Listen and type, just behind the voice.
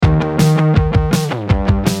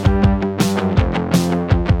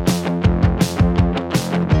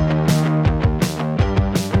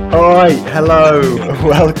Right, hello,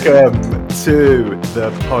 welcome to the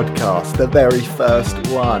podcast, the very first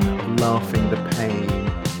one of Laughing the Pain.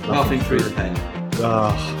 Laughing through the pain.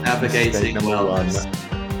 Navigating wellness.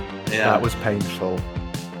 Yeah. That was painful.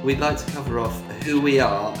 We'd like to cover off who we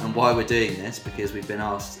are and why we're doing this, because we've been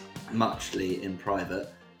asked muchly in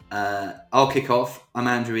private. I'll kick off. I'm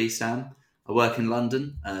Andrew Esam. I work in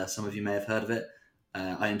London. Some of you may have heard of it.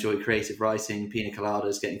 I enjoy creative writing, pina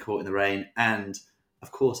coladas, getting caught in the rain, and of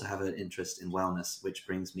course I have an interest in wellness, which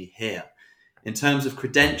brings me here. In terms of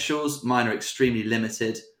credentials, mine are extremely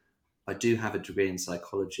limited. I do have a degree in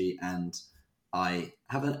psychology and I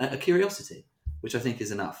have a curiosity, which I think is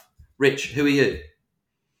enough. Rich, who are you?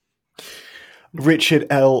 Richard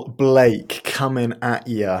L. Blake coming at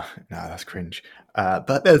you. No, that's cringe.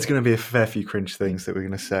 But there's going to be a fair few cringe things that we're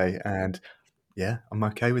going to say. And yeah, I'm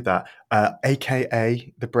okay with that.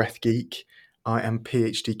 AKA the Breath Geek. I am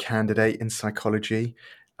PhD candidate in psychology.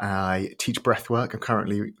 I teach breathwork. I'm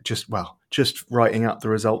currently just writing up the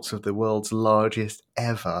results of the world's largest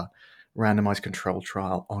ever randomized controlled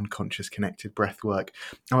trial on conscious connected breathwork.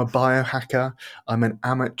 I'm a biohacker. I'm an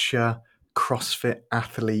amateur CrossFit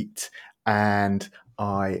athlete, and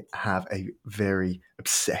I have a very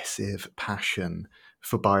obsessive passion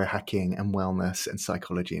for biohacking and wellness and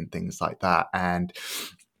psychology and things like that. And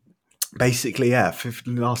basically, for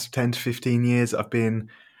the last 10 to 15 years, I've been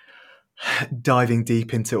diving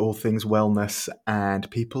deep into all things wellness,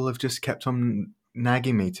 and people have just kept on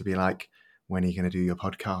nagging me to be like, when are you going to do your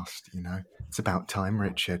podcast? You know, it's about time,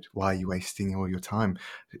 Richard. Why are you wasting all your time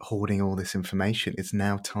hoarding all this information? It's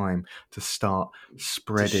now time to start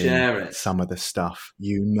spreading some of the stuff,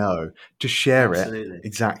 just share Absolutely. it.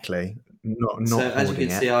 Exactly. Not so as you can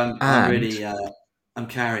see, I'm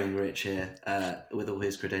carrying Rich here with all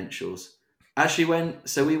his credentials. Actually,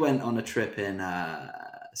 we went on a trip in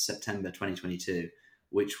September 2022,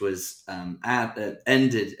 which was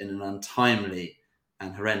ended in an untimely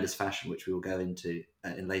and horrendous fashion, which we will go into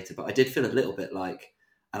in later. But I did feel a little bit like,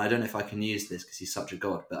 and I don't know if I can use this because he's such a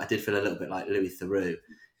god, but I did feel a little bit like Louis Theroux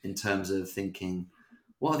in terms of thinking,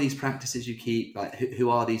 what are these practices you keep? Like, who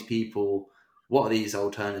are these people? What are these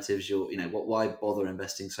alternatives? Why bother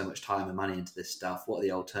investing so much time and money into this stuff? What are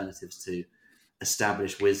the alternatives to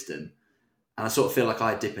established wisdom? And I sort of feel like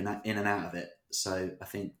I dip in and out of it. So I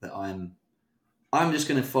think that I'm just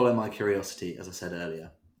going to follow my curiosity, as I said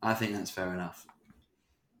earlier. I think that's fair enough.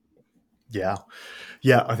 Yeah,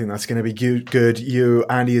 I think that's going to be good.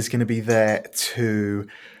 Andy is going to be there to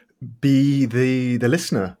be the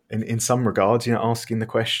listener in some regards, asking the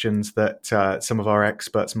questions that some of our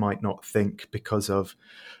experts might not think because of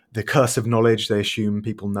the curse of knowledge. They assume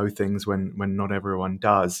people know things when not everyone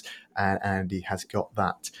does. And Andy has got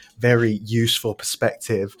that very useful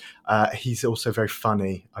perspective. He's also very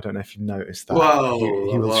funny. I don't know if you noticed that.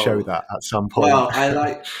 He will show that at some point. Well,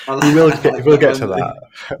 we'll get to that.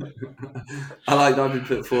 I like that I've been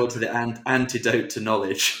put forward to the antidote to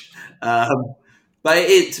knowledge. But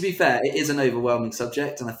to be fair, it is an overwhelming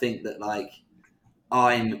subject. And I think that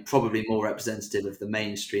I'm probably more representative of the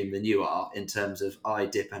mainstream than you are in terms of I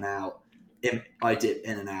dip in and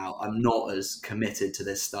out. I'm not as committed to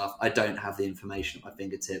this stuff. I don't have the information at my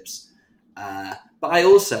fingertips. But I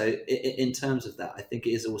also, in terms of that, I think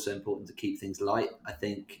it is also important to keep things light. I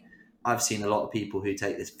think I've seen a lot of people who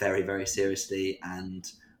take this very, very seriously and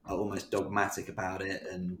are almost dogmatic about it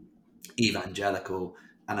and evangelical.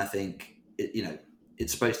 And I think, wellness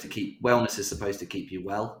is supposed to keep you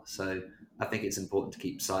well. So I think it's important to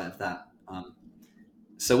keep sight of that.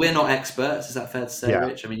 So we're not experts. Is that fair to say,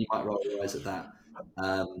 Rich? I mean, you might roll your eyes at that.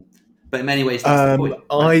 But in many ways, that's the point.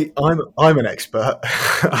 Right? I'm an expert.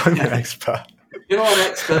 I'm an expert. You're not an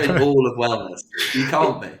expert in all of wellness. You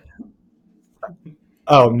can't be.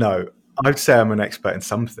 Oh, no. I'd say I'm an expert in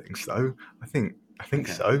some things, though. I think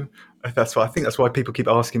so. That's why people keep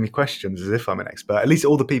asking me questions as if I'm an expert. At least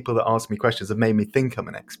all the people that ask me questions have made me think I'm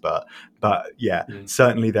an expert. But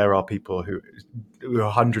certainly there are people who are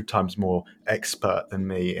 100 times more expert than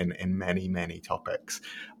me in many, many topics.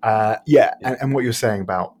 And what you're saying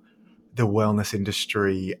about the wellness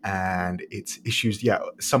industry and its issues.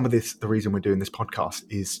 Some of this, the reason we're doing this podcast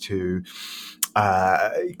is to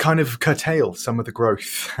kind of curtail some of the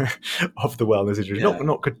growth of the wellness industry.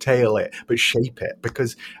 Not curtail it, but shape it.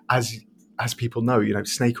 Because as people know,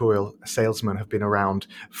 snake oil salesmen have been around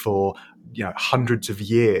for hundreds of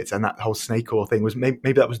years, and that whole snake oil thing was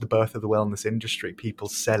maybe that was the birth of the wellness industry. People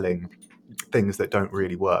selling things that don't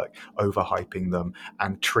really work, overhyping them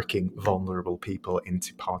and tricking vulnerable people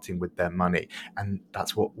into parting with their money. And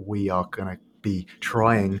that's what we are going to be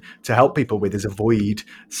trying to help people with, is avoid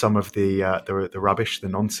some of the rubbish, the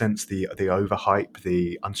nonsense, the overhype,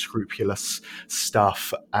 the unscrupulous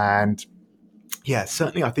stuff. And yeah,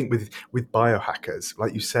 certainly I think with biohackers,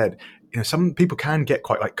 like you said, some people can get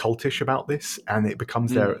quite like cultish about this, and it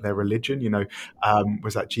becomes their religion.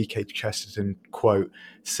 Was that G.K. Chesterton quote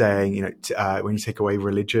saying, when you take away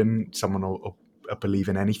religion, someone will believe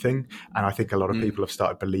in anything. And I think a lot of people have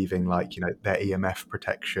started believing like, their EMF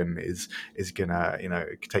protection is gonna,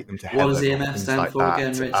 take them to heaven. What does EMF stand for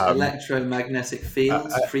again, Rich? Electromagnetic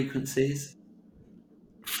fields, frequencies.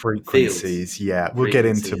 Frequencies, yeah, we'll get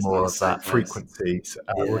into more of that. Frequencies,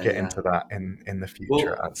 we'll get into that in the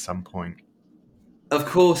future at some point. Of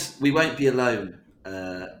course, we won't be alone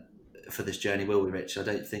for this journey, will we, Rich? I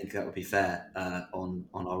don't think that would be fair on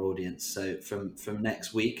our audience. So from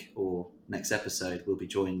next week or next episode, we'll be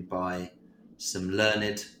joined by some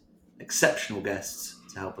learned, exceptional guests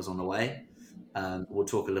to help us on the way. We'll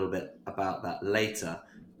talk a little bit about that later.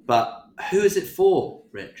 But who is it for,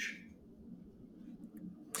 Rich?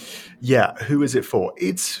 Yeah, who is it for?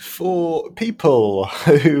 It's for people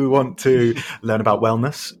who want to learn about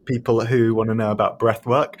wellness, people who want to know about breath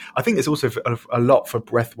work. I think it's also a lot for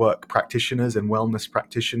breath work practitioners and wellness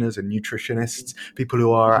practitioners and nutritionists, people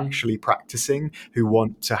who are actually practicing, who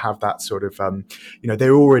want to have that sort of, they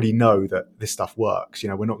already know that this stuff works.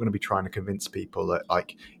 We're not going to be trying to convince people that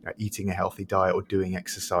eating a healthy diet or doing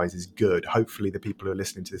exercise is good. Hopefully the people who are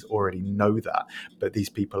listening to this already know that, but these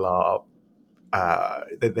people are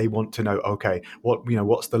they want to know, okay,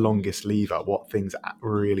 what's the longest lever, what things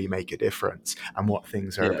really make a difference, and what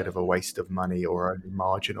things are a bit of a waste of money or only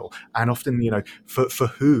marginal. And often, for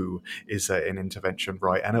who is an intervention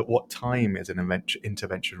right, and at what time is an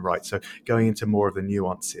intervention right. So going into more of the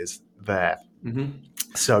nuances there.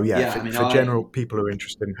 So for general people who are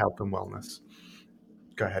interested in health and wellness.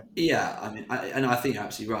 Go ahead. Yeah, I think you're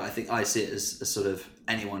absolutely right. I think I see it as a sort of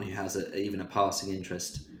anyone who has even a passing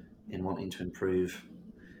interest in wanting to improve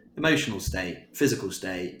emotional state, physical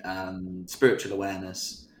state, spiritual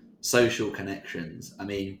awareness, social connections.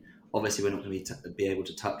 Obviously we're not going to be able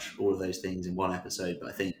to touch all of those things in one episode, but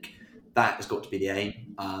I think that has got to be the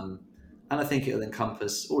aim. And I think it'll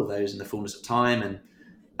encompass all of those in the fullness of time. And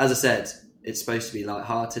as I said, it's supposed to be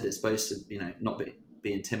lighthearted. It's supposed to, not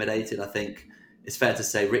be intimidated. I think it's fair to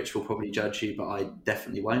say Rich will probably judge you, but I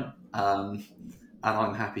definitely won't. And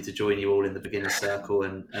I'm happy to join you all in the beginner's circle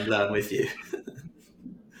and learn with you.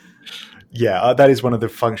 Yeah, that is one of the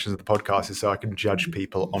functions of the podcast, is so I can judge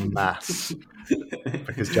people en masse,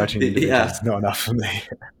 because judging individuals is not enough for me.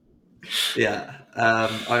 Yeah.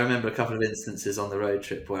 I remember a couple of instances on the road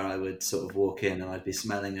trip where I would sort of walk in and I'd be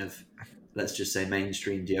smelling of, let's just say,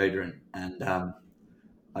 mainstream deodorant, and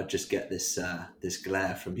I'd just get this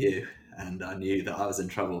glare from you, and I knew that I was in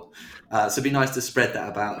trouble. So it'd be nice to spread that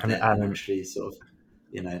about a bit and actually sort of,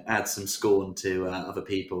 add some scorn to other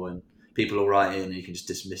people, and people will write in and you can just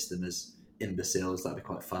dismiss them as imbeciles. That'd be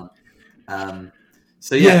quite fun. I'm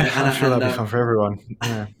sure that'd be fun for everyone.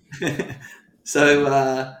 Yeah.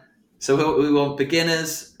 So we want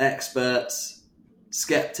beginners, experts,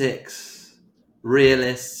 skeptics,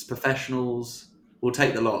 realists, professionals. We'll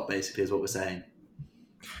take the lot, basically, is what we're saying.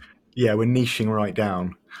 Yeah, we're niching right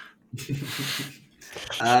down.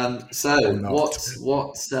 What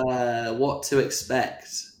to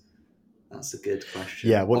expect? That's a good question.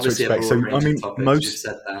 Yeah, what Obviously to expect? So you've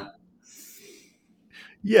said that.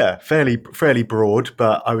 Yeah, fairly broad,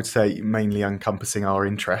 but I would say mainly encompassing our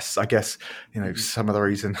interests. I guess, some of the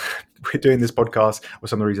reason we're doing this podcast, or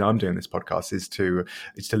some of the reason I'm doing this podcast, is to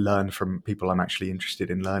learn from people I'm actually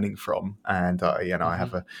interested in learning from. And I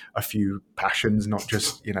have a few passions, not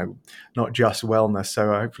just wellness.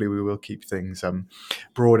 So hopefully we will keep things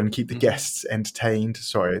broad and keep the guests entertained.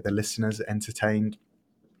 Sorry, the listeners entertained.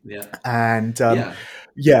 Yeah. And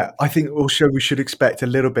I think also we should expect a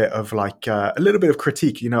little bit of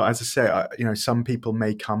critique. As I say, some people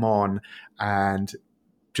may come on and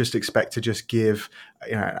just expect to just give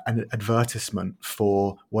an advertisement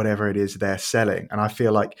for whatever it is they're selling, and I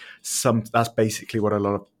feel like that's basically what a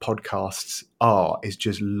lot of podcasts are, is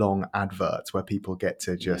just long adverts where people get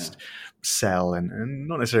to just sell and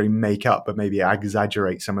not necessarily make up, but maybe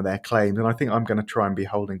exaggerate some of their claims. And I think I'm going to try and be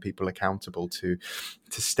holding people accountable to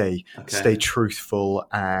stay truthful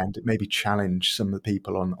and maybe challenge some of the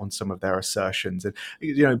people on some of their assertions. And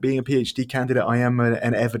being a PhD candidate, I am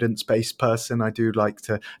an evidence-based person. I do like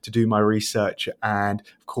to do my research, and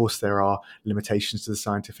of course there are limitations to the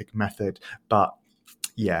scientific method, but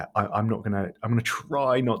yeah, I'm gonna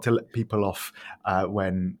try not to let people off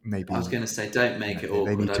when maybe I was going to say, don't make it they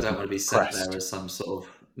awkward. need I to don't be want to be sat there pressed. as some sort of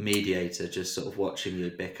mediator, just sort of watching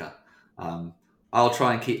you bicker. Um, I'll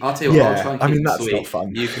try and keep. I'll tell you what. I'll try Yeah, and I keep mean them that's not sweet.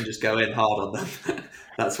 fun. You can just go in hard on them.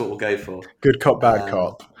 That's what we'll go for. Good cop, bad Um,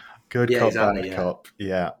 cop. Good yeah, cop, exactly. bad Yeah, cop.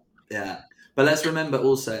 Yeah. yeah. But let's remember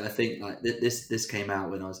also. I think like this came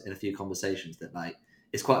out when I was in a few conversations that like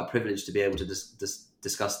it's quite a privilege to be able to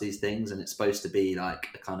discuss these things, and it's supposed to be like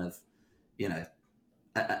a kind of you know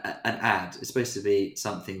an ad. It's supposed to be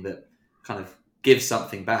something that kind of gives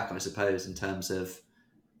something back, I suppose, in terms of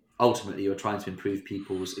ultimately you're trying to improve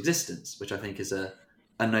people's existence, which I think is a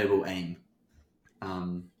noble aim.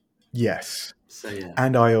 Yes. So yeah,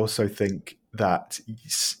 And I also think that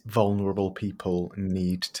vulnerable people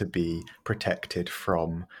need to be protected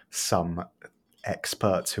from some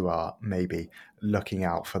experts who are maybe looking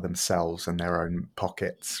out for themselves and their own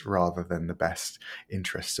pockets rather than the best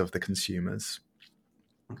interests of the consumers.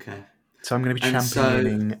 okay. So I'm going to be And so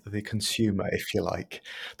championing the consumer, if you like,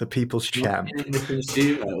 the people's champ. championing the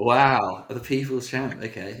consumer. Wow, the people's champ.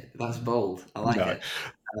 Okay, that's bold. I like No, it.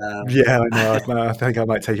 Um, yeah, no, I think I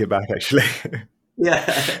might take it back actually. yeah,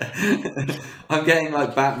 I'm getting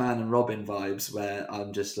like Batman and Robin vibes, where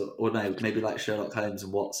I'm just, or no, maybe like Sherlock Holmes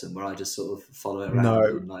and Watson, where I just sort of follow it around No,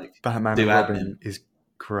 and like Batman do and admin. Robin is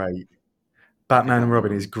great. Okay, Batman and Batman and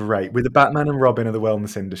Robin is Robin. great. We're the Batman and Robin of the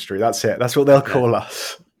wellness industry. That's it. That's what they'll Okay. call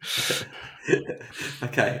us.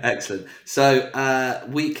 Okay, excellent. So,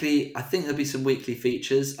 weekly, I think there'll be some weekly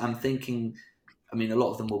features. I'm thinking, I mean, a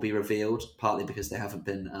lot of them will be revealed, partly because they haven't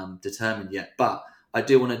been determined yet. But I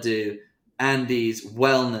do want to do Andy's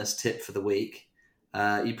wellness tip for the week.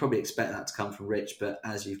 You probably expect that to come from Rich, but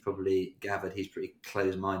as you've probably gathered, he's pretty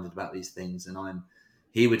close-minded about these things, and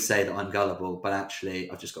he would say that I'm gullible, but actually,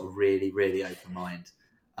 I've just got a really, really open mind.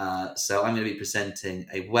 So I'm going to be presenting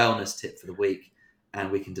a wellness tip for the week, and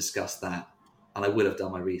we can discuss that. And I will have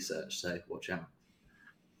done my research, so watch out.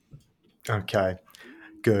 Okay,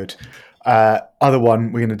 good. Other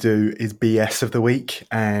one we're going to do is BS of the week,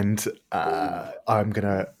 and I'm going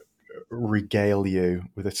to regale you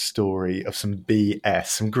with a story of some BS,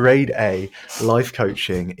 some grade A life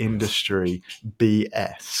coaching industry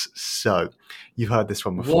BS. So you've heard this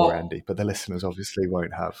one before, What? Andy, but the listeners obviously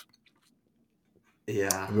won't have.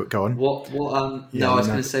 Yeah. Go on. What? Yeah, No, I you was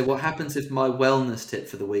know, going to say, what happens if my wellness tip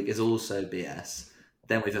for the week is also BS?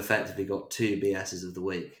 Then we've effectively got two BSs of the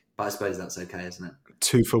week. But I suppose that's okay, isn't it?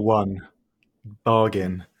 2 for 1 Okay.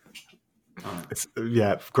 bargain. All right. It's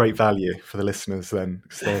great value for the listeners then,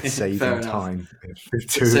 because they're Fair saving enough. time.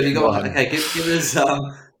 So Two have you in got one? one. Okay, give us.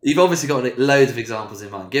 You've obviously got loads of examples in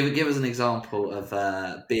mind. Give us an example of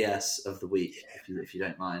BS of the week, if you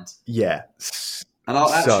don't mind. Yeah. And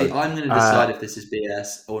So, I'm going to decide if this is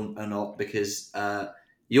BS or not because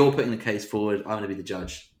you're putting the case forward. I'm going to be the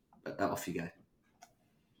judge. Off you go.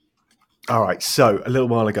 all right. So, a little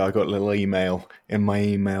while ago, I got a little email in my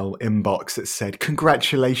email inbox that said,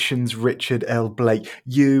 "Congratulations, Richard L. Blake.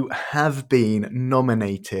 You have been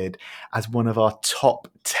nominated as one of our top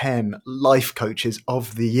 10 life coaches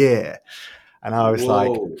of the year." And I was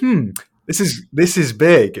like, Whoa. this is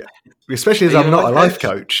big, especially Are as you I'm a not a life life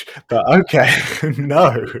coach? coach. But okay,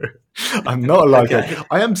 no, I'm not a life coach. Okay.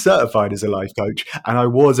 I am certified as a life coach, and I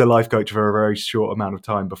was a life coach for a very short amount of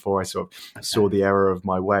time before I sort of Okay. saw the error of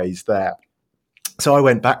my ways there. So I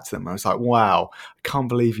went back to them. I was like, wow, I can't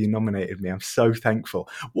believe you nominated me. I'm so thankful.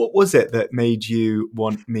 What was it that made you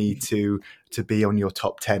want me to be on your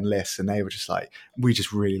top 10 list? And they were just like, we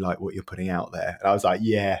just really like what you're putting out there. And I was like,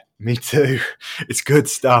 yeah, me too. It's good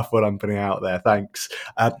stuff what I'm putting out there. Thanks.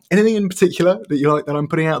 Anything in particular that you like that I'm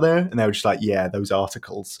putting out there? And they were just like, yeah, those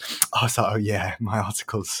articles. I was like, oh yeah, my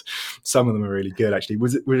articles. Some of them are really good, actually.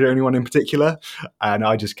 Was there anyone in particular? And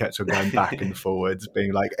I just kept on going back and forwards,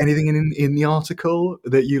 being like, anything in the article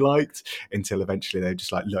that you liked? Until eventually they were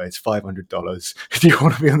just like, look, it's $500. Do you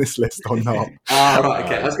want to be on this list or not? Right.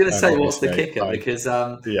 Okay. I was going to And say, what's the obviously, kicker? Because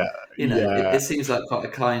yeah, it yeah, seems like quite a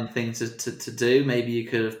kind thing to do. Maybe you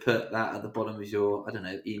could have put that at the bottom of your, I don't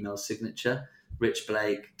know, email signature. Rich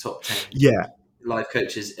Blake, top 10 yeah. life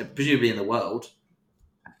coaches, presumably in the world.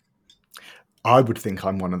 I would think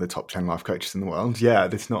I'm one of the top 10 life coaches in the world. Yeah,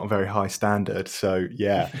 it's not a very high standard. So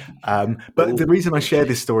yeah. But the Oh, reason I share okay.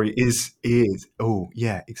 this story is, oh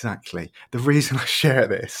yeah, exactly. The reason I share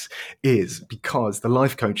this is because the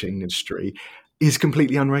life coaching industry is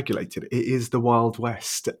completely unregulated. It is the Wild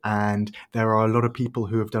West. And there are a lot of people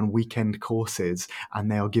who have done weekend courses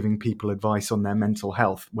and they are giving people advice on their mental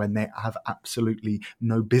health when they have absolutely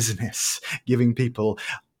no business giving people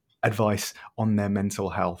advice on their mental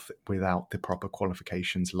health without the proper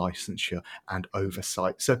qualifications, licensure, and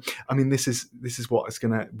oversight. So, I mean, this is what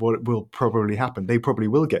will probably happen. They probably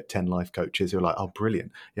will get 10 life coaches who are like, oh,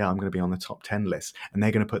 brilliant. Yeah, I'm going to be on the top 10 list. And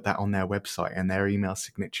they're going to put that on their website and their email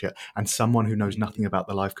signature. And someone who knows nothing about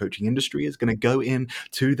the life coaching industry is going to go in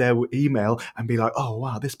to their email and be like, oh,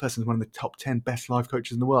 wow, this person's one of the top 10 best life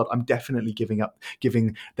coaches in the world. I'm definitely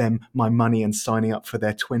giving them my money and signing up for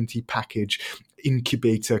their 20 package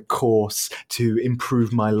incubator course to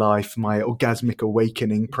improve my life, my orgasmic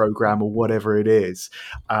awakening program, or whatever it is.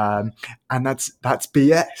 And that's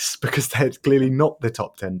BS, because they're clearly not the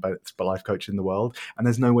top 10 best life coach in the world. And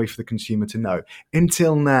there's no way for the consumer to know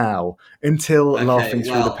until Laughing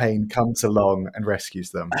Through the Pain comes along and rescues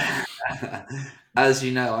them. As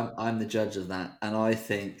you know, I'm the judge of that. And I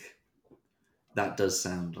think that does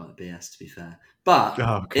sound like BS, to be fair. But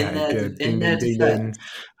in their defense,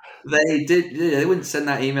 they wouldn't send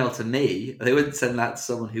that email to me. They wouldn't send that to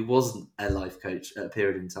someone who wasn't a life coach at a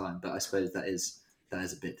period in time. But I suppose that is a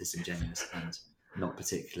bit disingenuous and not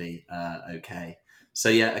particularly okay. So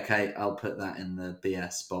yeah, okay, I'll put that in the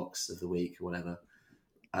BS box of the week or whatever.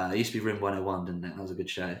 It used to be Room 101, didn't it? That was a good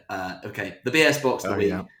show. Okay, the BS box of the week.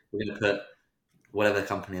 Yeah. We're going to put whatever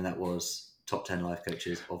company that was, top 10 life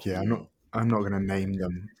coaches of the year. I'm not going to name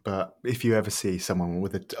them, but if you ever see someone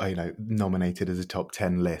with nominated as a top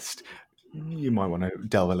 10 list, you might want to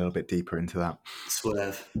delve a little bit deeper into that.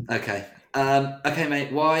 Swerve. Okay. Okay,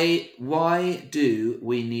 mate. Why do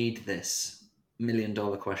we need this? $1 million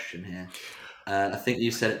question here. I think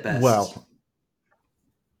you said it best. Well,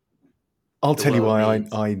 I'll tell you why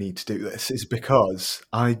I need to do this is because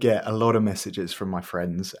I get a lot of messages from my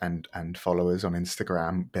friends and followers on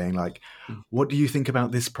Instagram being like, what do you think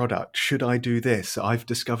about this product? Should I do this? I've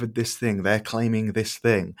discovered this thing. They're claiming this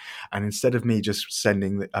thing. And instead of me just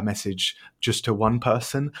sending a message just to one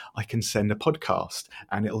person, I can send a podcast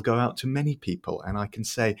and it'll go out to many people. And I can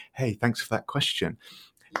say, hey, thanks for that question.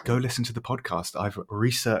 Go listen to the podcast. I've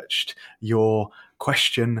researched your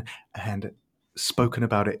question and spoken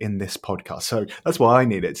about it in this podcast. So that's why I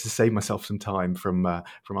need it, to save myself some time from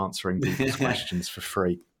answering people's questions for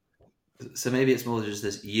free. So maybe it's more just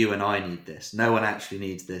this, you and I need this. No one actually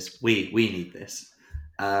needs this. We need this.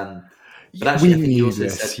 But actually, I think you also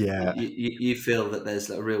said you feel that there's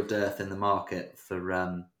a real dearth in the market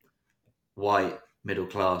for white,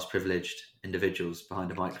 middle-class, privileged individuals behind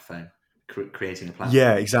a microphone creating a platform.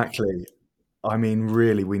 Yeah, exactly. I mean,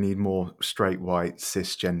 really, we need more straight, white,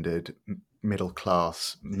 cisgendered,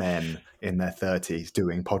 middle-class men in their 30s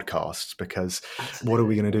doing podcasts, because what are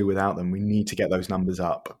we going to do without them? We need to get those numbers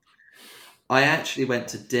up. I actually went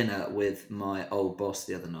to dinner with my old boss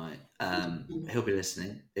the other night. He'll be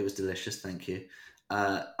listening. It was delicious. Thank you.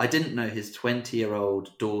 I didn't know his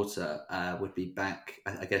 20-year-old daughter would be back.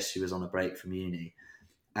 I guess she was on a break from uni.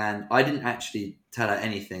 And I didn't actually tell her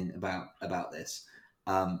anything about this.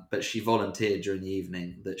 But she volunteered during the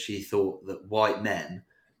evening that she thought that white men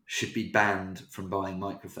should be banned from buying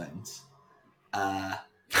microphones.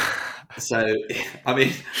 So, I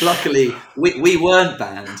mean, luckily we weren't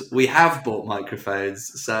banned. We have bought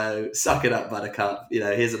microphones. So suck it up, buttercup. You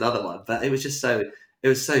know, here's another one. But it was just so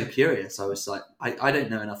curious. I was like, I don't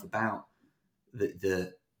know enough about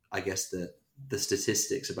the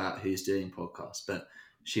statistics about who's doing podcasts, but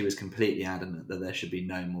she was completely adamant that there should be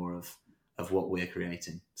no more of what we're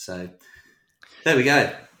creating. So there we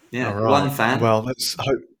go. Yeah, right. One fan. Well, let's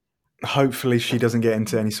hopefully she doesn't get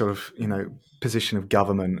into any sort of, position of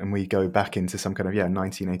government and we go back into some kind of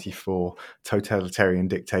 1984 totalitarian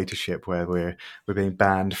dictatorship where we're being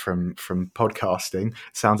banned from podcasting.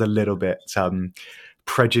 Sounds a little bit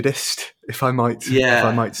prejudiced, if I might say.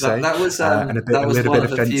 That was and a little bit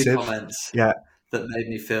offensive. Comments that made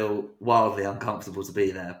me feel wildly uncomfortable to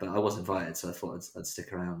be there, but I was invited, so I thought I'd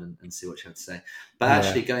stick around and see what she had to say. But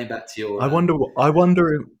actually, going back to your, I wonder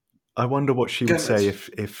what she would say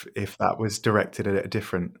if that was directed at a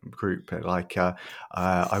different group, like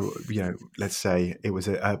let's say it was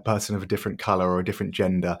a person of a different color or a different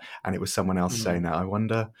gender, and it was someone else saying that. I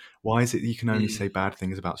wonder, why is it that you can only say bad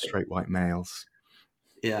things about straight white males?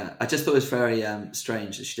 Yeah, I just thought it was very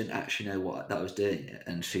strange that she didn't actually know what that was doing,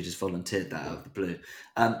 and she just volunteered that out of the blue.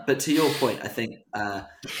 But to your point, I think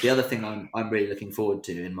the other thing I'm really looking forward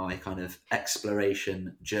to in my kind of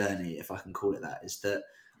exploration journey, if I can call it that, is that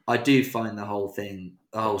I do find the whole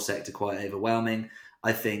sector quite overwhelming.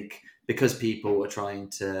 I think because people are trying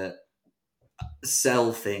to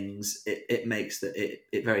sell things, it makes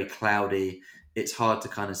it very cloudy. It's hard to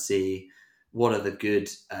kind of see what are the good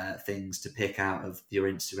things to pick out of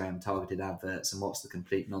your Instagram targeted adverts and what's the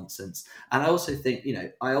complete nonsense. And I also think,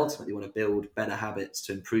 I ultimately want to build better habits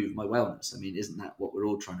to improve my wellness. I mean, isn't that what we're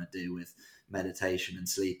all trying to do with meditation and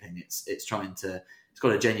sleeping? It's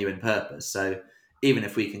got a genuine purpose. So even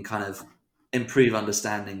if we can kind of improve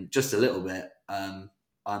understanding just a little bit, I'm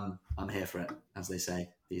here for it, as they say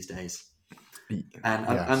these days. And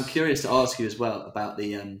Yes. I'm curious to ask you as well about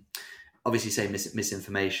the obviously say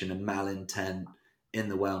misinformation and malintent in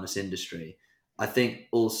the wellness industry. I think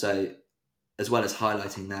also, as well as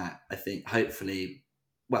highlighting that, I think hopefully,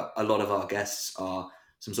 a lot of our guests are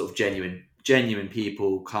some sort of genuine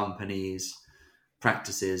people, companies,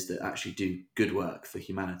 practices that actually do good work for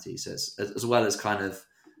humanity. So as well as kind of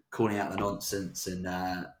calling out the nonsense and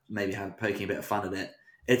maybe poking a bit of fun at it,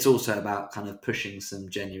 it's also about kind of pushing some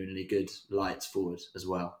genuinely good lights forward as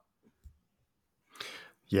well.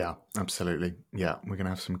 Yeah, absolutely. Yeah, we're going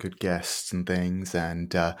to have some good guests and things.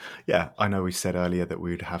 And I know we said earlier that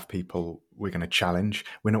we would have people we're going to challenge.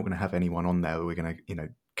 We're not going to have anyone on there we're going to,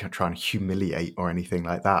 try and humiliate or anything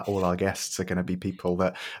like that. All our guests are going to be people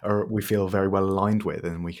that we feel very well aligned with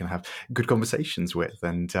and we can have good conversations with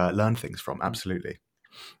and learn things from. Absolutely.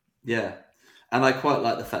 Yeah. And I quite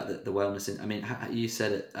like the fact that the wellness, you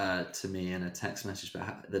said it to me in a text message,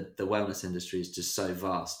 but the wellness industry is just so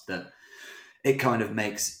vast that it kind of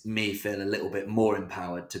makes me feel a little bit more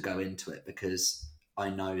empowered to go into it, because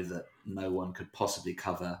I know that no one could possibly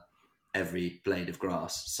cover every blade of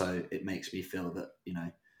grass. So it makes me feel that,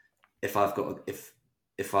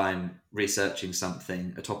 if I'm researching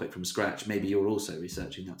a topic from scratch, maybe you're also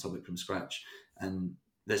researching that topic from scratch, and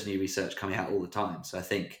there's new research coming out all the time. So I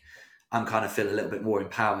think I'm kind of feel a little bit more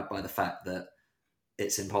empowered by the fact that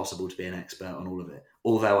it's impossible to be an expert on all of it,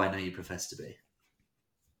 although I know you profess to be.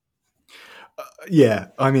 Yeah,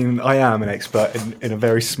 I am an expert in a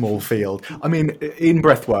very small field. In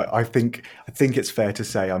breathwork, I think it's fair to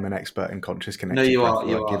say I'm an expert in conscious connected breathwork. No,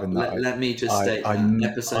 you are. Given that, let me just state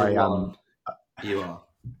that episode 1, you are.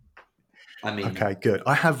 Okay, good.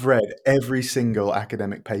 I have read every single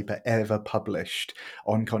academic paper ever published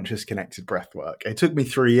on conscious connected breathwork. It took me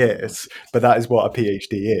 3 years, but that is what a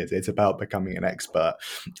PhD is. It's about becoming an expert.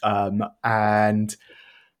 And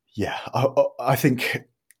yeah, I think,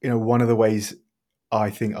 one of the ways I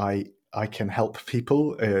think I can help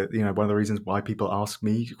people, one of the reasons why people ask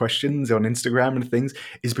me questions on Instagram and things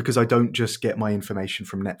is because I don't just get my information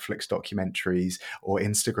from Netflix documentaries or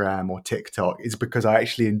Instagram or TikTok. It's because I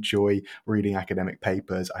actually enjoy reading academic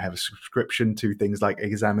papers. I have a subscription to things like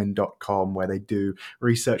examine.com where they do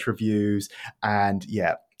research reviews. And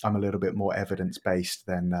yeah, I'm a little bit more evidence-based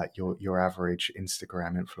than your average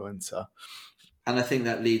Instagram influencer. And I think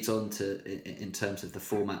that leads on to, in terms of the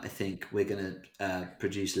format, I think we're going to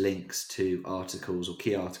produce links to articles or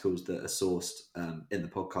key articles that are sourced in the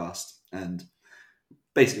podcast, and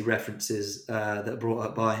basically references that are brought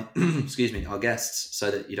up by, our guests, so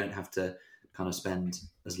that you don't have to kind of spend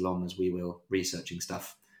as long as we will researching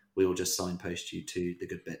stuff. We will just signpost you to the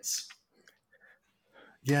good bits.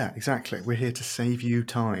 Yeah, exactly. We're here to save you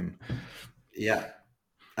time. Yeah.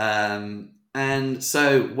 And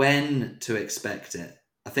so when to expect it?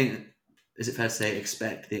 I think, is it fair to say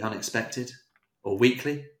expect the unexpected, or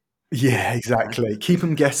weekly? Yeah, exactly. Right? Keep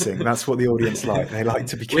them guessing. That's what the audience like. They like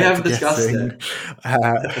to be kept we haven't guessing.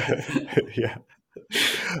 Yeah.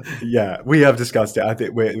 Yeah, we have discussed it. I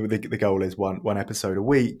think the goal is one episode a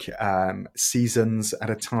week, seasons at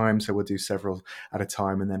a time. So we'll do several at a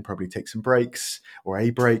time, and then probably take some breaks or a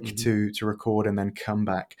break to record, and then come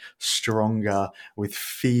back stronger with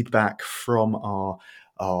feedback from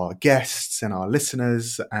our guests and our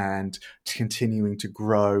listeners, and continuing to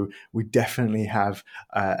grow. We definitely have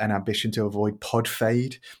an ambition to avoid pod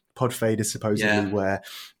fade. Pod fade is supposedly where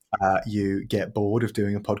you get bored of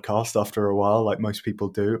doing a podcast after a while, like most people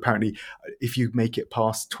do. Apparently, if you make it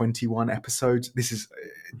past 21 episodes, this is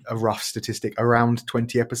a rough statistic, around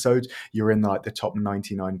 20 episodes, you're in like the top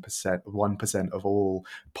 99%, 1% of all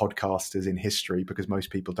podcasters in history, because most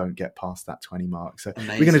people don't get past that 20 mark. So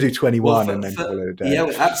Amazing. We're going to do 21 and then call it a day. Yeah,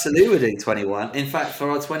 we're absolutely doing 21. In fact, for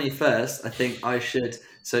our 21st, I think I should,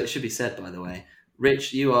 so it should be said, by the way,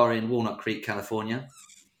 Rich, you are in Walnut Creek, California.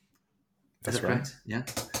 That's that right. Correct? Yeah.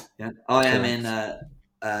 I am in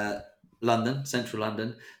London, central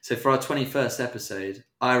London. So for our 21st episode,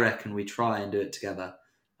 I reckon we try and do it together.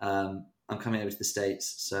 I'm coming over to the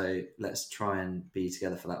States, so let's try and be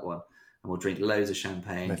together for that one. And we'll drink loads of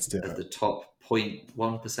champagne as the top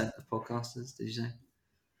 0.1% of podcasters, did you say?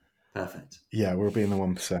 Perfect. Yeah, we'll be in the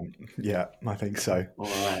 1%. Yeah, I think so. All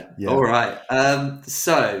right. Yeah. All right.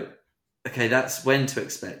 So, okay, that's when to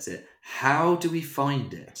expect it. How do we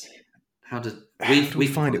find it? How do we we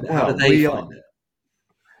find it? How do Well, they find it?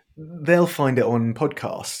 they'll find it on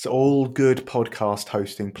podcasts, all good podcast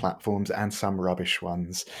hosting platforms, and some rubbish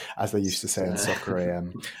ones, as they used to say on Soccer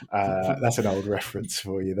AM. That's an old reference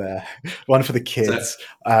for you there. One for the kids.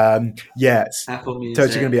 Yes. Apple So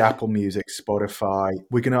it's going to Music. be Apple Music, Spotify.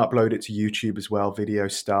 We're going to upload it to YouTube as well, video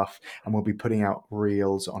stuff, and we'll be putting out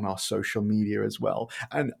reels on our social media as well.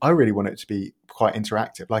 And I really want it to be quite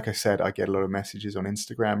interactive. Like I said, I get a lot of messages on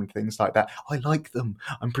Instagram and things like that. I like them.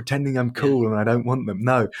 I'm pretending I'm cool and I don't want them.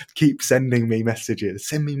 No, keep sending me messages.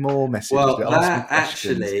 Send me more messages. Well, Ask me that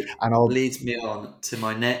questions, actually and I'll. leads me on to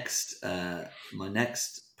my next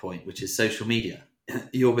point, which is social media.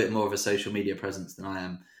 You're a bit more of a social media presence than I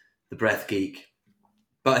am, the breath geek.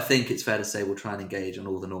 But I think it's fair to say we'll try and engage on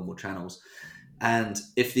all the normal channels. And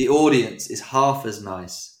if the audience is half as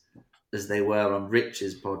nice as they were on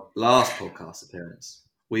Rich's last podcast appearance,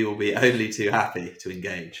 we will be only too happy to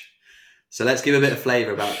engage. So let's give a bit of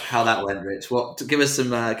flavour about how that went, Rich. Give us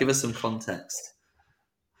some context.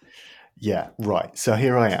 Yeah, right. So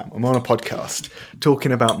here I am. I'm on a podcast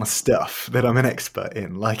talking about my stuff that I'm an expert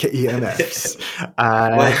in, like EMFs.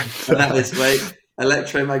 Wait,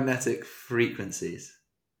 electromagnetic frequencies.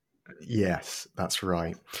 Yes, that's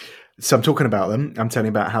right. So I'm talking about them. I'm telling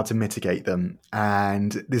about how to mitigate them.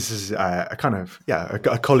 And this is a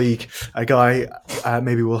colleague, a guy.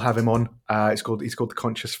 Maybe we'll have him on. He's called the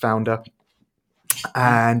Conscious Founder.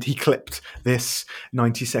 And he clipped this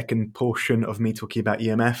 90-second portion of me talking about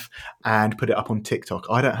EMF and put it up on TikTok.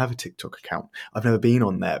 I don't have a TikTok account. I've never been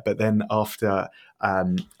on there. But then after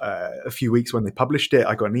a few weeks when they published it,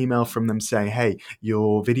 I got an email from them saying, hey,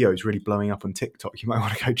 your video is really blowing up on TikTok. You might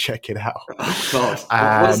want to go check it out. Oh, God.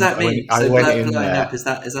 What does that mean? Blowing up, is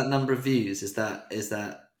that number of views? Is that shares?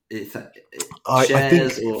 I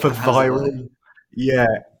think for viral, yeah.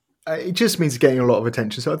 It just means getting a lot of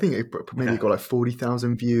attention. So I think it maybe got like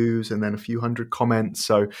 40,000 views and then a few hundred comments.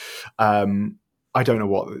 So I don't know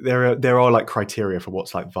what there are like criteria for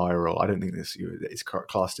what's like viral. I don't think this is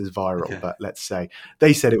classed as viral, but let's say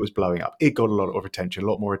they said it was blowing up. It got a lot of attention, a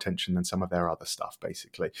lot more attention than some of their other stuff,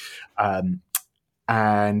 basically.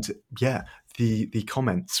 And yeah, the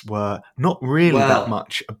comments were not really that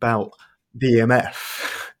much about the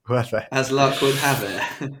EMF, were they? As luck would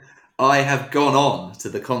have it. I have gone on to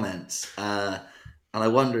the comments, and I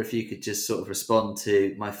wonder if you could just sort of respond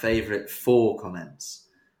to my favourite 4 comments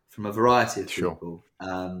from a variety of people.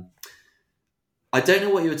 Sure. I don't know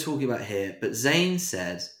what you were talking about here, but Zane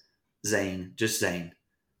said, Zane,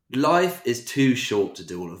 life is too short to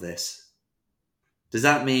do all of this. Does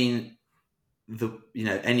that mean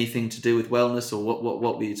anything to do with wellness, or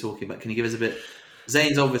what were you talking about? Can you give us a bit?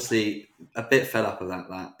 Zane's obviously a bit fed up about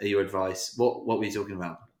that. Your advice. What were you talking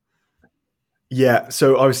about? Yeah,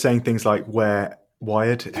 so I was saying things like wear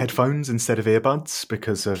wired headphones instead of earbuds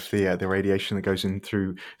because of the radiation that goes in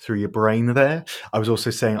through your brain there. I was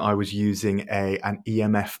also saying I was using an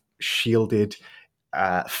EMF shielded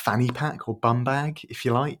fanny pack or bum bag, if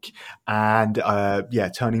you like, and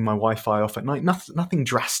turning my Wi-Fi off at night. Nothing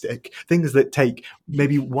drastic. Things that take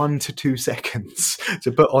maybe 1 to 2 seconds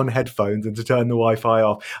to put on headphones and to turn the Wi-Fi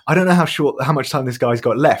off. I don't know how much time this guy's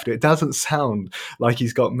got left. It doesn't sound like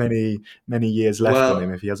he's got many years left on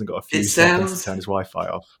him if he hasn't got a few seconds to turn his Wi-Fi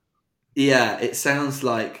off. Yeah, it sounds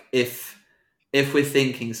like if we're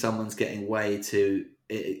thinking someone's getting way too,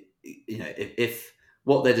 if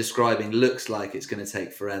what they're describing looks like it's going to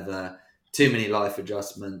take forever, too many life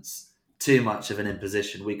adjustments, too much of an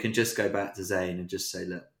imposition, we can just go back to Zane and just say,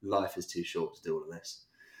 look, life is too short to do all of this.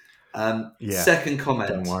 Second comment.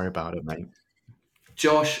 Don't worry about it, mate.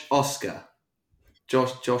 Josh Oscar.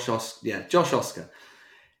 That's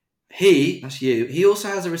you. He also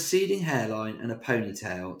has a receding hairline and a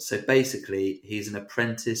ponytail. So basically, he's an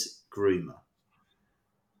apprentice groomer.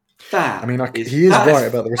 He is right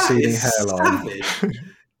about the receding hairline.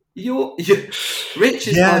 Rich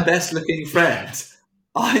is my best looking friend.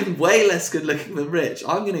 I'm way less good looking than Rich.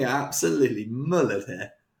 I'm going to get absolutely mullered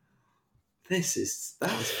here.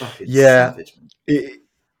 That was fucking savage.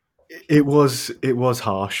 It was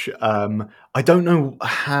harsh. I don't know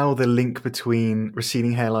how the link between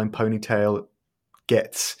receding hairline, ponytail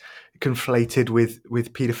gets conflated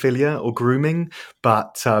with pedophilia or grooming,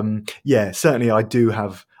 but certainly I do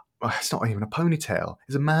have. It's not even a ponytail.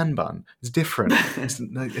 It's a man bun. It's different.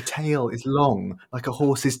 The tail is long, like a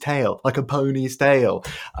horse's tail, like a pony's tail.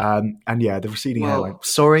 The receding hairline.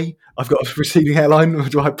 Sorry, I've got a receding hairline.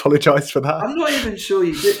 Do I apologise for that? I'm not even sure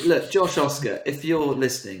you did. Look, Josh Oscar, if you're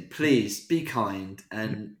listening, please be kind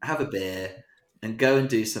and have a beer and go and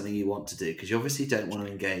do something you want to do, because you obviously don't want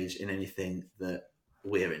to engage in anything that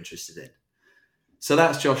we're interested in. So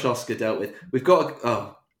that's Josh Oscar dealt with. We've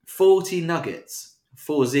got 40 nuggets.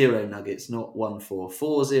 40 nuggets, not 14.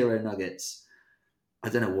 40 nuggets. I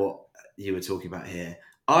don't know what you were talking about here.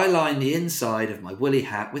 I line the inside of my woolly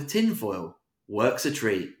hat with tinfoil. Works a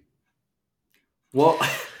treat. What?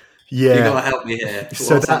 Yeah. You got to help me here.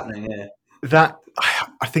 What's happening here? That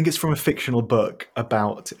I think it's from a fictional book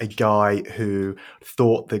about a guy who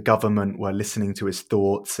thought the government were listening to his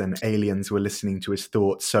thoughts and aliens were listening to his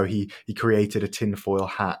thoughts. So he created a tinfoil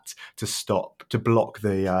hat to block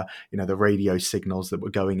the the radio signals that were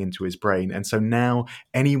going into his brain. And so now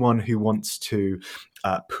anyone who wants to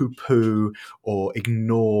poo-poo or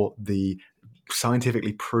ignore the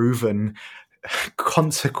scientifically proven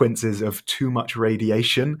consequences of too much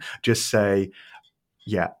radiation, just say,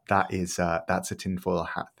 yeah, that's a tinfoil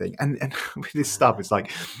hat thing. And with this stuff, it's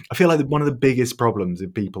like, I feel like one of the biggest problems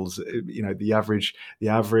of people's, the average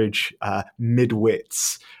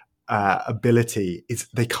midwits ability is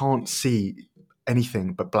they can't see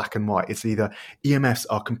anything but black and white. It's either EMFs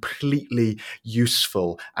are completely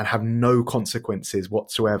useful and have no consequences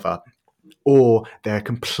whatsoever, or they're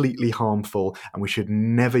completely harmful and we should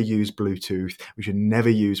never use Bluetooth, we should never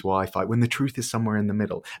use Wi-Fi, when the truth is somewhere in the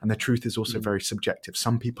middle. And the truth is also very subjective.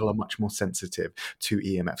 Some people are much more sensitive to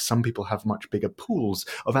EMF. Some people have much bigger pools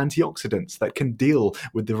of antioxidants that can deal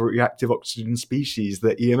with the reactive oxygen species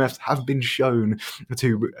that EMFs have been shown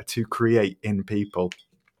to create in people.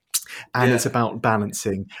 And it's about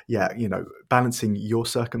balancing your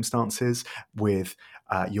circumstances with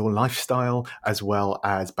your lifestyle, as well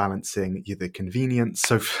as balancing the convenience.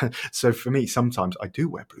 So for me, sometimes I do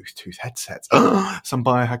wear Bluetooth headsets. Some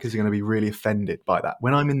biohackers are going to be really offended by that.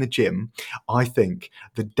 When I'm in the gym, I think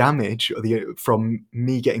the damage from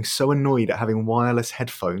me getting so annoyed at having wireless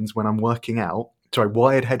headphones when I'm working out,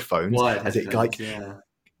 wired headphones, wired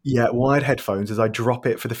headphones, as I drop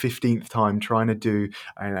it for the 15th time trying to do,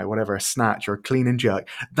 a snatch or a clean and jerk,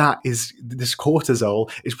 this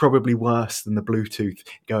cortisol is probably worse than the Bluetooth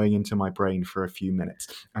going into my brain for a few minutes.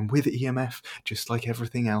 And with EMF, just like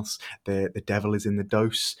everything else, the devil is in the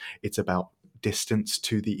dose. It's about distance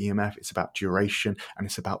to the EMF, it's about duration, and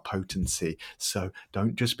it's about potency. So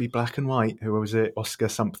don't just be black and white. Who was it? Oscar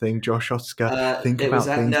something? Josh Oscar? Think about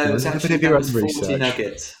things. No, it was actually 40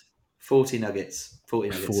 nuggets. 40 nuggets.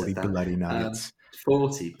 40 bloody nuggets.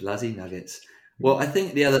 40 bloody nuggets. Well, I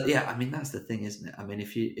think that's the thing, isn't it? I mean,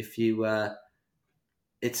 if you,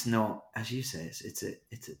 it's not, as you say, it's a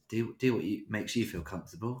do what makes you feel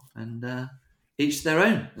comfortable, and each their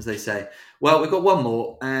own, as they say. Well, we've got one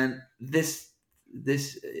more, and this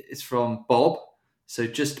is from Bob. So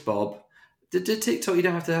just Bob. Did TikTok, you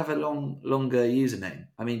don't have to have a longer username.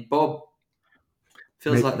 I mean, Bob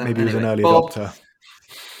feels like that. Maybe he was an early adopter.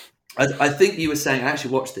 I think you were saying, I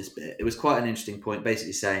actually watched this bit. It was quite an interesting point,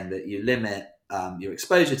 basically saying that you limit your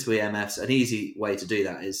exposure to EMFs. An easy way to do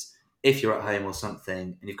that is if you're at home or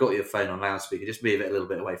something and you've got your phone on loudspeaker, just move it a little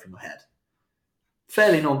bit away from your head.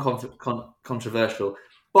 Fairly non-controversial.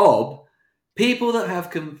 Bob, people that have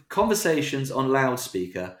conversations on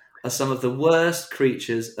loudspeaker are some of the worst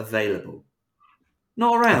creatures available.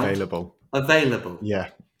 Not around. Available.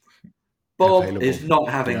 Yeah. Bob is not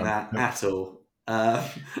having that at all. All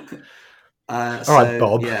right,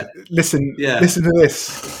 Bob. Yeah. Listen to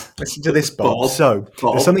this. Listen to this, Bob.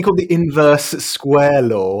 There's something called the inverse square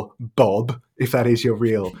law, Bob, if that is your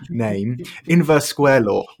real name. Inverse square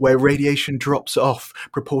law, where radiation drops off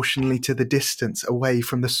proportionally to the distance away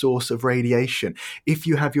from the source of radiation. If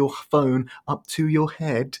you have your phone up to your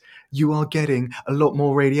head, you are getting a lot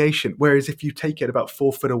more radiation. Whereas if you take it about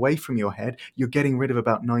 4 foot away from your head, you're getting rid of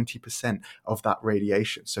about 90% of that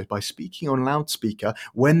radiation. So by speaking on loudspeaker,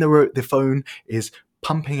 when the phone is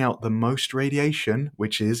pumping out the most radiation,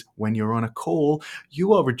 which is when you're on a call,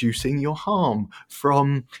 you are reducing your harm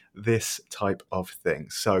from this type of thing.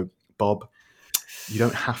 So, Bob, you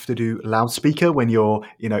don't have to do loudspeaker when you're,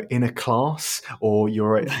 in a class or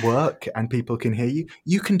you're at work and people can hear you.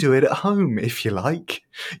 You can do it at home if you like.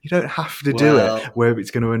 You don't have to do it where it's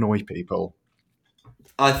going to annoy people.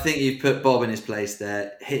 I think you've put Bob in his place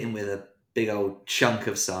there, hit him with a big old chunk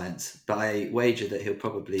of science. But I wager that he'll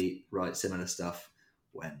probably write similar stuff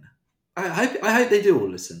when. I hope they do all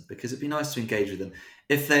listen, because it'd be nice to engage with them.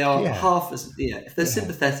 If they are half as, if they're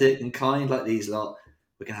sympathetic and kind like these lot,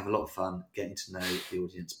 we're going to have a lot of fun getting to know the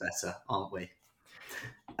audience better, aren't we?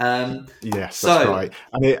 Yes, that's right.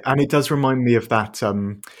 And it does remind me of that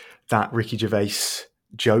Ricky Gervais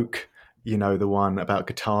joke, the one about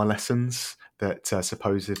guitar lessons that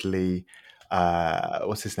supposedly,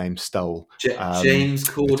 what's his name, stole. James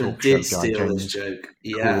Corden did steal this joke.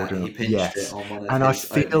 Yeah, Corden, he pinched it on one of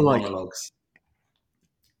his opening monologues.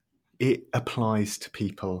 it applies to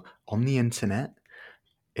people on the internet.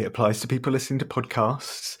 It applies to people listening to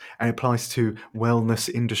podcasts, and it applies to wellness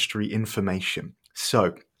industry information.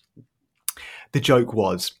 So the joke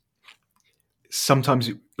was, sometimes,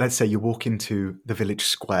 let's say you walk into the village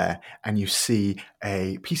square and you see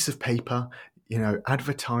a piece of paper,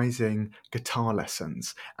 advertising guitar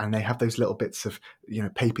lessons, and they have those little bits of,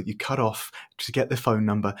 paper that you cut off to get the phone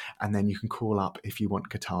number, and then you can call up if you want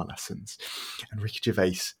guitar lessons. And Ricky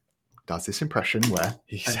Gervais does this impression where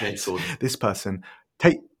he says, this person,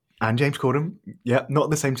 and James Corden, yeah, not at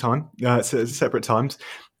the same time, separate times,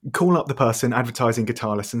 call up the person advertising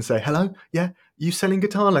guitar lessons, say, hello, yeah, you selling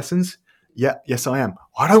guitar lessons? Yeah, yes, I am.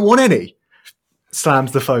 I don't want any.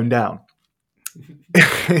 Slams the phone down.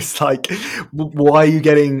 It's like, why are you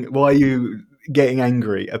getting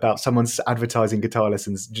angry about someone's advertising guitar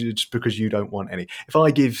lessons just because you don't want any? If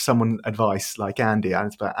I give someone advice like Andy, and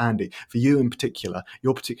it's about Andy, for you in particular,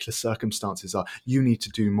 your particular circumstances are you need to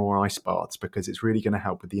do more ice baths because it's really going to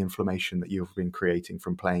help with the inflammation that you've been creating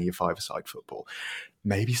from playing your five-a-side football.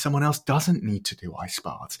 Maybe someone else doesn't need to do ice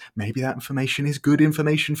baths. Maybe that information is good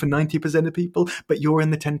information for 90% of people, but you're in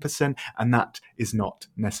the 10%, and that is not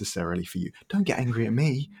necessarily for you. Don't get angry at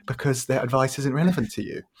me because their advice isn't relevant to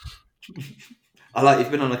you. You've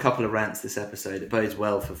been on a couple of rants this episode. It bodes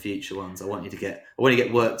well for future ones. I want you to get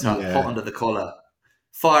worked up, hot under the collar,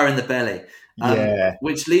 fire in the belly.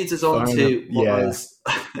 Which leads us on to what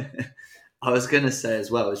I was going to say as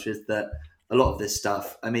well, which is that a lot of this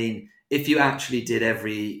stuff, I mean, if you actually did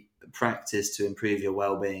every practice to improve your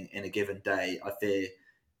well-being in a given day, I fear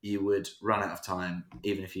you would run out of time,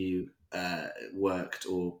 even if you worked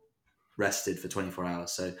or rested for 24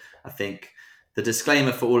 hours. So I think the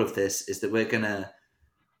disclaimer for all of this is that we're going to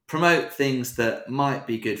promote things that might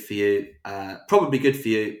be good for you, probably good for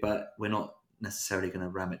you, but we're not necessarily going to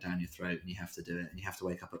ram it down your throat and you have to do it. And you have to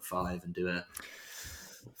wake up at 5 and do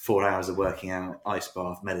 4 hours of working out, ice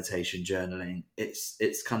bath, meditation, journaling.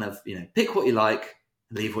 It's kind of, pick what you like,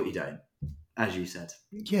 leave what you don't, as you said.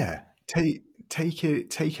 Yeah, take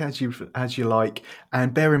it as you like,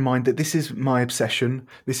 and bear in mind that this is my obsession.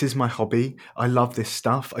 This is my hobby. I love this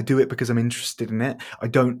stuff. I do it because I'm interested in it. I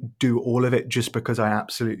don't do all of it just because I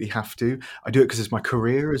absolutely have to. I do it because it's my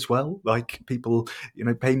career as well. Like, people,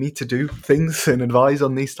 pay me to do things and advise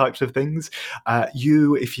on these types of things.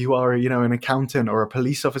 If you are, an accountant or a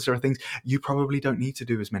police officer or things, you probably don't need to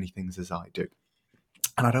do as many things as I do.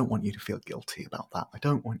 And I don't want you to feel guilty about that. I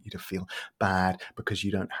don't want you to feel bad because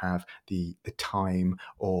you don't have the time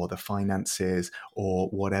or the finances or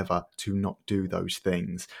whatever to not do those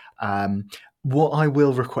things. What I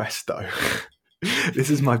will request, though, this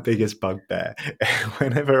is my biggest bugbear.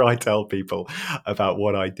 Whenever I tell people about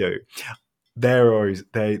what I do, they're always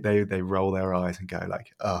they roll their eyes and go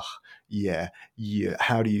like, "Oh, yeah.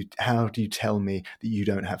 How do you tell me that you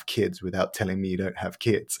don't have kids without telling me you don't have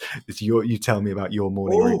kids? You tell me about your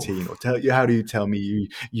morning routine, or how do you tell me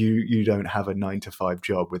you don't have a 9-to-5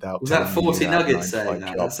 job without?" Was that 40 Nuggets saying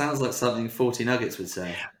that? That sounds like something 40 Nuggets would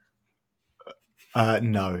say.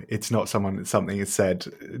 No, it's not something is said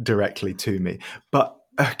directly to me, but.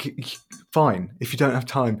 Fine. If you don't have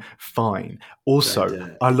time, fine.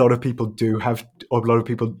 Also, a lot of people do have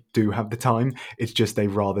the time. It's just they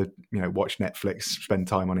rather, watch Netflix, spend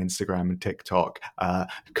time on Instagram and TikTok,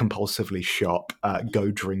 compulsively shop,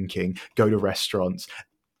 go drinking, go to restaurants.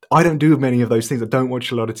 I don't do many of those things. I don't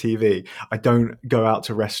watch a lot of TV. I don't go out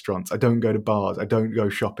to restaurants. I don't go to bars. I don't go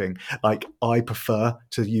shopping. Like, I prefer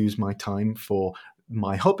to use my time for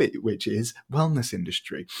my hobby, which is wellness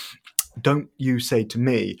industry. Don't you say to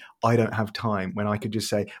me, I don't have time, when I could just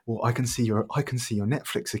say, well, I can see your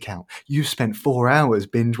Netflix account. You spent 4 hours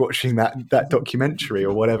binge watching that documentary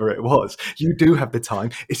or whatever it was. You do have the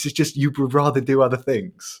time. It's just you would rather do other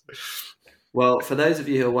things. Well, for those of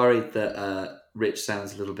you who are worried that Rich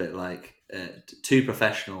sounds a little bit like too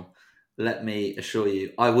professional, let me assure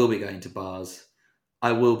you, I will be going to bars.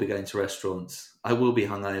 I will be going to restaurants. I will be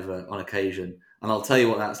hungover on occasion. And I'll tell you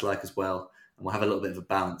what that's like as well. And we'll have a little bit of a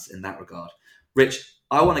balance in that regard. Rich,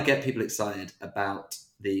 I want to get people excited about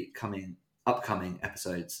the upcoming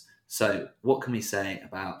episodes. So what can we say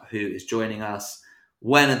about who is joining us?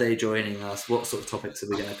 When are they joining us? What sort of topics are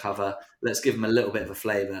we going to cover? Let's give them a little bit of a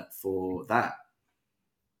flavour for that.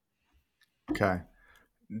 Okay.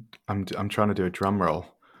 I'm trying to do a drum roll.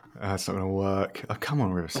 It's not going to work. Oh, come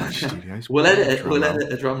on, Riverside Studios. We'll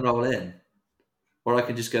edit a drum roll in. Or I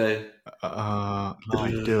can just go. Do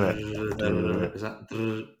it. Is that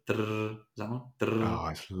one? Oh,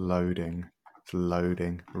 it's loading. It's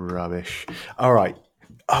loading. Rubbish. All right.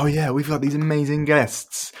 Oh yeah, we've got these amazing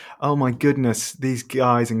guests. Oh my goodness, these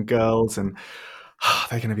guys and girls, and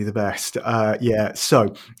They're going to be the best. Yeah.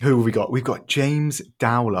 So who have we got? We've got James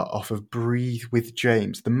Dowler off of Breathe with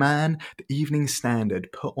James. The man, the Evening Standard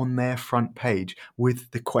put on their front page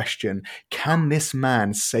with the question, can this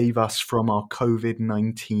man save us from our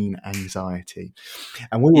COVID-19 anxiety?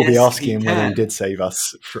 And we will be Yes, asking he him whether he can. did save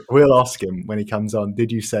us. We'll ask him when he comes on,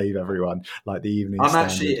 did you save everyone? Like the Evening I'm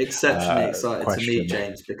Standard actually exceptionally excited to meet question.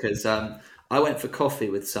 James because I went for coffee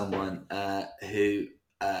with someone who,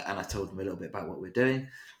 and I told them a little bit about what we're doing,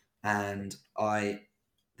 and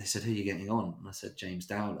they said, "Who are you getting on?" And I said, "James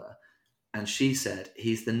Dowler," and she said,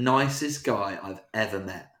 "He's the nicest guy I've ever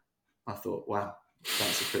met." I thought, wow,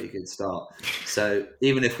 that's a pretty good start. So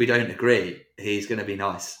even if we don't agree, he's going to be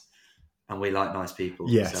nice, and we like nice people.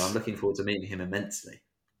 Yes. So I'm looking forward to meeting him immensely.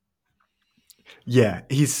 Yeah,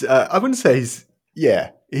 he's. I wouldn't say he's.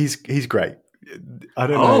 Yeah, he's great. I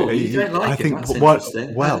don't know. You don't like I him? think That's what.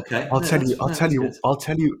 interesting. Well, Okay, I'll no, tell you. that's good. I'll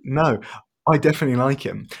tell you. No, I definitely like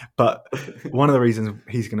him. But one of the reasons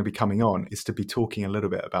he's going to be coming on is to be talking a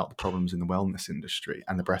little bit about the problems in the wellness industry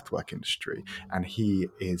and the breathwork industry. And he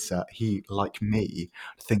is. He, like me,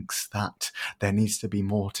 thinks that there needs to be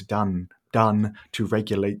more done to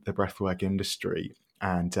regulate the breathwork industry.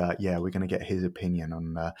 And yeah, we're going to get his opinion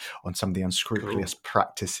on some of the unscrupulous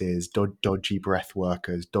practices, dodgy breath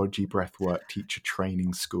workers, dodgy breathwork teacher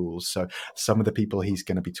training schools. So some of the people he's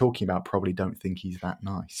going to be talking about probably don't think he's that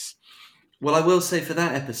nice. Well, I will say for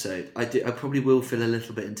that episode, I probably will feel a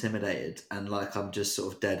little bit intimidated and like I'm just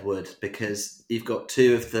sort of dead wood because you've got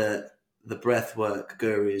two of the breathwork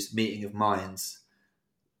gurus meeting of minds.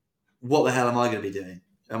 What the hell am I going to be doing?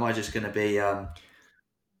 Am I just going to be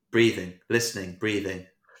breathing, listening, breathing,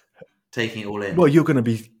 taking it all in? Well, you're going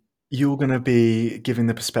to be giving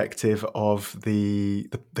the perspective of the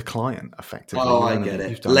client, effectively. Oh, I get it.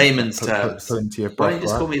 You've done Layman's terms. plenty of Why breath don't you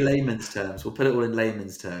just work. call me layman's terms? We'll put it all in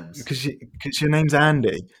layman's terms. Because your name's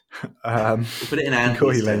Andy. We'll put it in I can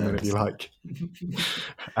call you Andy's Layman terms. if you like.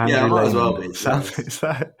 Yeah, I might as well be. Is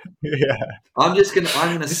that? Yeah. I'm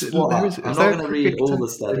gonna swat up. I'm not gonna read all the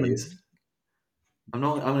studies. I'm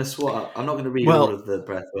gonna swat up. I'm not gonna read all of the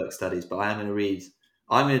breathwork studies, but I'm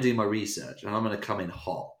gonna do my research and I'm gonna come in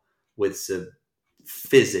hot with some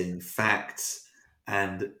fizzing facts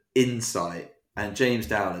and insight. And James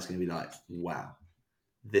Dowler is gonna be like, wow.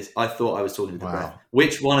 I thought I was talking to the breath.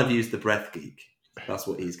 Which one of you is the breath geek? That's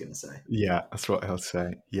what he's gonna say. Yeah, that's what he'll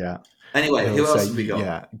say. Yeah. Anyway, who else have we got?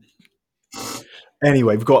 Yeah.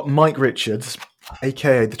 Anyway, we've got Mike Richards,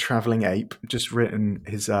 aka the Traveling Ape, just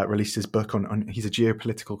released his book on. He's a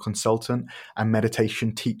geopolitical consultant and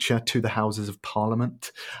meditation teacher to the Houses of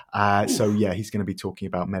Parliament. So yeah, he's going to be talking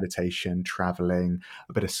about meditation, traveling,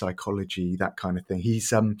 a bit of psychology, that kind of thing.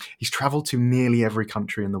 He's travelled to nearly every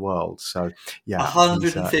country in the world. So yeah,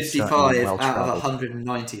 155 out of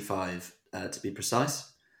 195 to be precise.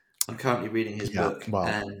 I'm currently reading his book,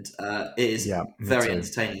 and it is very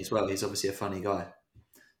entertaining as well. He's obviously a funny guy.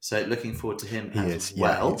 So looking forward to him as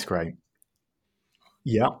well. Yeah, it's great.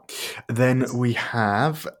 Yeah. Then we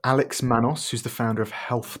have Alex Manos, who's the founder of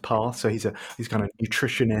Health Path. So he's kind of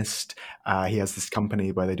nutritionist. He has this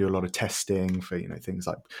company where they do a lot of testing for, things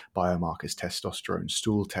like biomarkers, testosterone,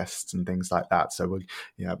 stool tests and things like that. So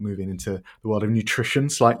we're moving into the world of nutrition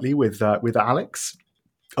slightly with Alex.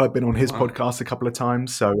 I've been on his podcast a couple of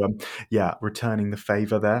times. So returning the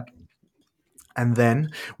favor there. And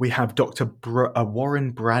then we have Dr.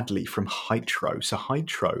 Warren Bradley from Hydro. So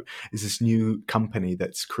Hydro is this new company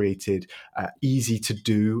that's created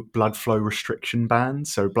easy-to-do blood flow restriction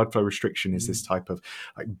bands. So blood flow restriction is this type of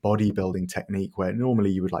like bodybuilding technique where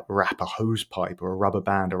normally you would like wrap a hose pipe or a rubber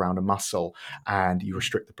band around a muscle and you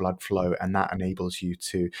restrict the blood flow, and that enables you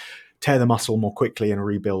to tear the muscle more quickly and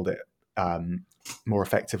rebuild it more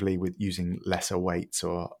effectively with using lesser weights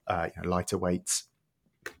or lighter weights.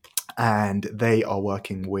 And they are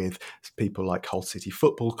working with people like Hull City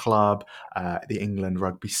Football Club, the England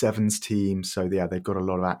Rugby Sevens team. So yeah, they've got a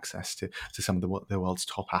lot of access to some of the world's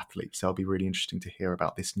top athletes. So it'll be really interesting to hear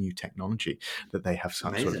about this new technology that they have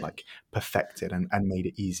sort of like perfected and made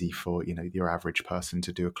it easy for your average person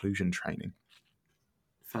to do occlusion training.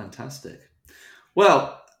 Fantastic.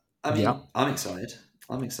 Well, I mean, I'm excited.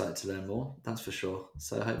 I'm excited to learn more. That's for sure.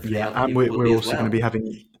 So hopefully, and we're also going to be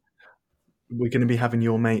having. We're going to be having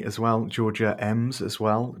your mate as well, Georgia Ems as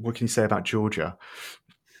well. What can you say about Georgia?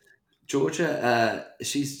 Georgia,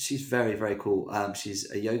 she's very, very cool.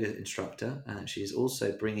 She's a yoga instructor, and she's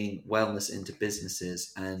also bringing wellness into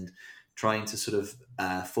businesses and trying to sort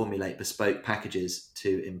of formulate bespoke packages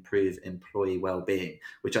to improve employee well-being,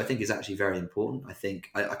 which I think is actually very important. I think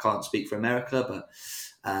I can't speak for America, but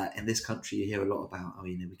in this country, you hear a lot about,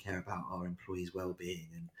 we care about our employees' well-being,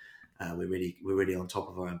 and we're really on top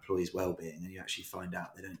of our employees' well-being, and you actually find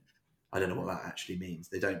out they don't. I don't know what that actually means.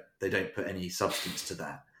 They don't put any substance to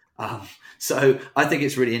that. So I think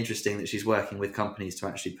it's really interesting that she's working with companies to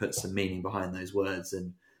actually put some meaning behind those words.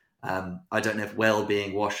 And I don't know if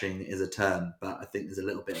well-being washing is a term, but I think there's a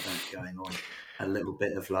little bit of that going on, a little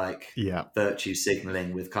bit of like virtue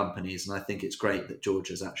signaling with companies. And I think it's great that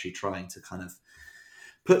Georgia's actually trying to kind of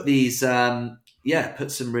put these,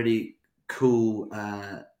 put some really cool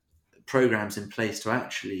programs in place to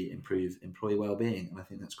actually improve employee well-being. And I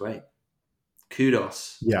think that's great.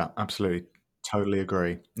 Kudos. Yeah, absolutely. Totally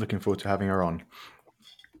agree. Looking forward to having her on.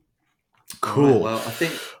 Cool. Well, I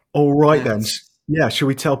think. All right then. Yeah, should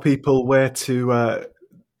we tell people where to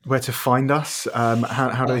find us?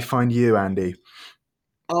 How do they find you, Andy?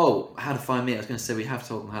 Oh, how to find me? I was going to say we have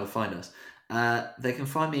told them how to find us. They can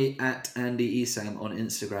find me at Andy Esam on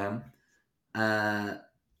Instagram.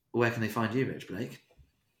 Where can they find you, Rich Blake?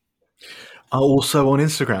 Also on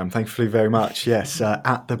Instagram, thankfully very much. Yes,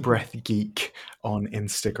 at The Breath Geek on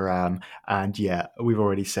Instagram. And yeah, we've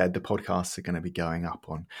already said the podcasts are going to be going up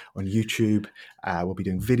on YouTube. We'll be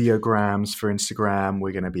doing videograms for Instagram.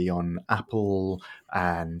 We're going to be on Apple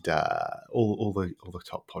and all the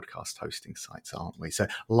top podcast hosting sites, aren't we? So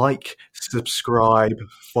like, subscribe,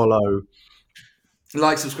 follow.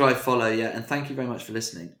 Like, subscribe, follow, yeah. And thank you very much for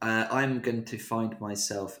listening. I'm going to find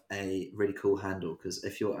myself a really cool handle, because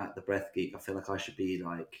if you're at The Breath Geek, I feel like I should be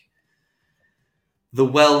like the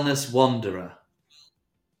Wellness Wanderer.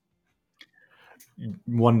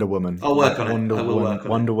 Wonder Woman. I'll work on it. I will work on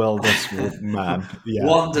Wonder Wellness Man. Yeah.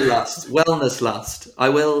 Wanderlust. Wellness Lust. I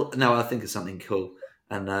will. No, I'll think of something cool.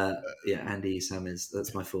 And Andy Esam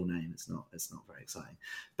that's my full name. It's not very exciting.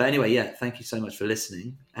 But anyway, yeah, thank you so much for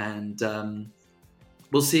listening. And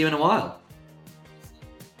we'll see you in a while.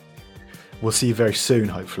 We'll see you very soon,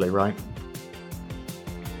 hopefully, right?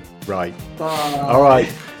 Right. Bye. All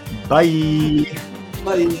right. Bye.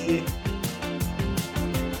 Bye.